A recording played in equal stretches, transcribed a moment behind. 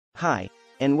Hi,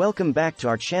 and welcome back to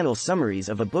our channel Summaries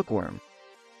of a Bookworm.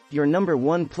 Your number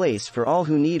one place for all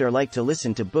who need or like to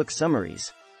listen to book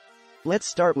summaries. Let's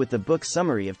start with the book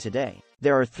summary of today.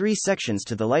 There are 3 sections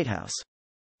to The Lighthouse.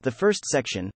 The first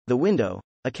section, The Window,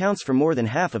 accounts for more than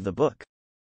half of the book.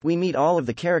 We meet all of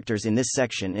the characters in this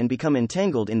section and become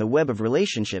entangled in the web of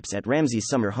relationships at Ramsay's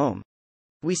summer home.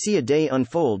 We see a day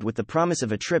unfold with the promise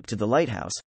of a trip to the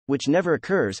lighthouse, which never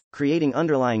occurs, creating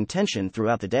underlying tension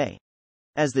throughout the day.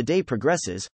 As the day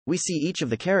progresses, we see each of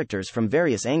the characters from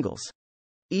various angles.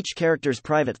 Each character's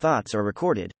private thoughts are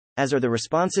recorded, as are the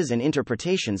responses and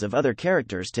interpretations of other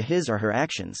characters to his or her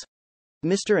actions.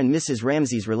 Mr. and Mrs.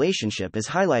 Ramsay's relationship is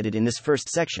highlighted in this first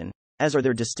section, as are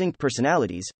their distinct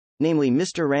personalities, namely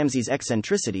Mr. Ramsay's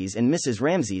eccentricities and Mrs.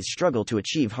 Ramsay's struggle to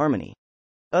achieve harmony.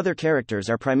 Other characters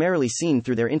are primarily seen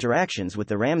through their interactions with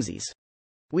the Ramsays.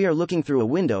 We are looking through a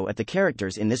window at the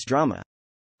characters in this drama.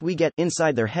 We get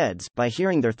inside their heads by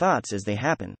hearing their thoughts as they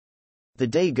happen. The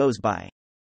day goes by.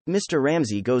 Mr.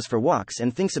 Ramsay goes for walks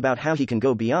and thinks about how he can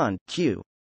go beyond Q.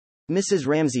 Mrs.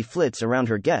 Ramsay flits around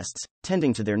her guests,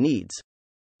 tending to their needs.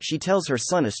 She tells her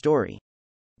son a story.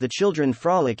 The children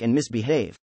frolic and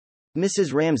misbehave.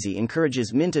 Mrs. Ramsay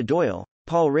encourages Minta Doyle,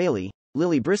 Paul Rayleigh,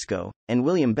 Lily Briscoe, and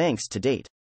William Banks to date.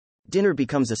 Dinner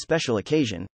becomes a special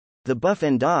occasion. The buff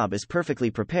and daub is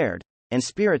perfectly prepared, and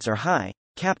spirits are high,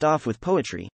 capped off with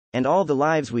poetry, and all the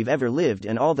lives we've ever lived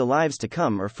and all the lives to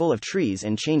come are full of trees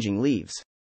and changing leaves.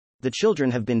 The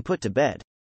children have been put to bed.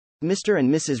 Mr.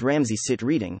 and Mrs. Ramsay sit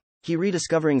reading, he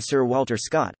rediscovering Sir Walter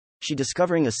Scott, she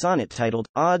discovering a sonnet titled,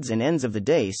 Odds and Ends of the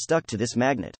Day stuck to this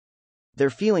magnet. Their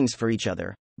feelings for each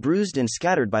other, bruised and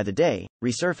scattered by the day,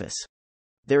 resurface.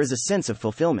 There is a sense of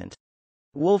fulfillment.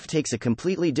 Woolf takes a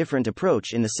completely different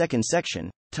approach in the second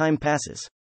section, Time Passes.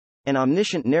 An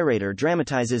omniscient narrator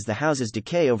dramatizes the house's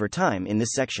decay over time in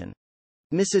this section.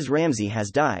 Mrs. Ramsay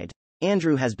has died,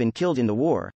 Andrew has been killed in the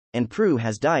war, and Prue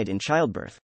has died in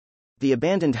childbirth. The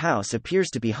abandoned house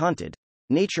appears to be haunted.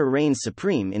 Nature reigns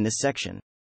supreme in this section.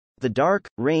 The dark,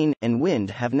 rain, and wind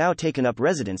have now taken up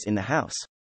residence in the house.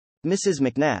 Mrs.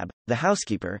 McNabb, the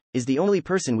housekeeper, is the only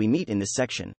person we meet in this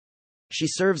section. She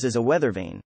serves as a weather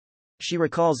vane. She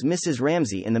recalls Mrs.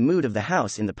 Ramsay and the mood of the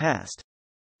house in the past.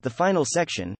 The final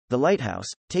section, The Lighthouse,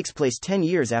 takes place 10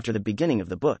 years after the beginning of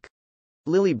the book.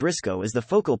 Lily Briscoe is the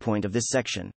focal point of this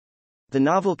section. The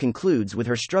novel concludes with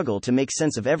her struggle to make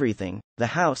sense of everything, the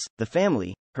house, the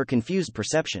family, her confused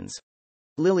perceptions.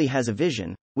 Lily has a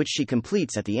vision, which she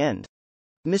completes at the end.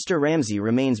 Mr. Ramsay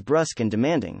remains brusque and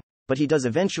demanding, but he does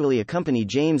eventually accompany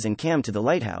James and Cam to the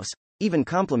lighthouse, even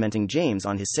complimenting James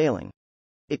on his sailing.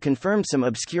 It confirmed some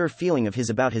obscure feeling of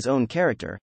his about his own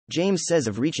character, James says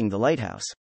of reaching the lighthouse.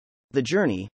 The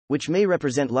journey, which may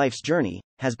represent life's journey,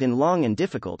 has been long and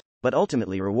difficult, but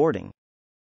ultimately rewarding.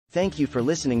 Thank you for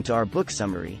listening to our book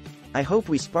summary. I hope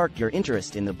we sparked your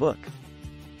interest in the book.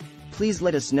 Please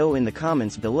let us know in the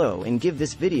comments below and give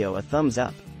this video a thumbs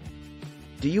up.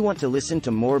 Do you want to listen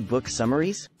to more book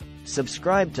summaries?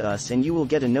 Subscribe to us and you will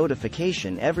get a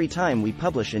notification every time we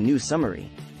publish a new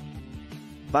summary.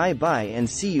 Bye bye and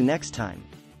see you next time.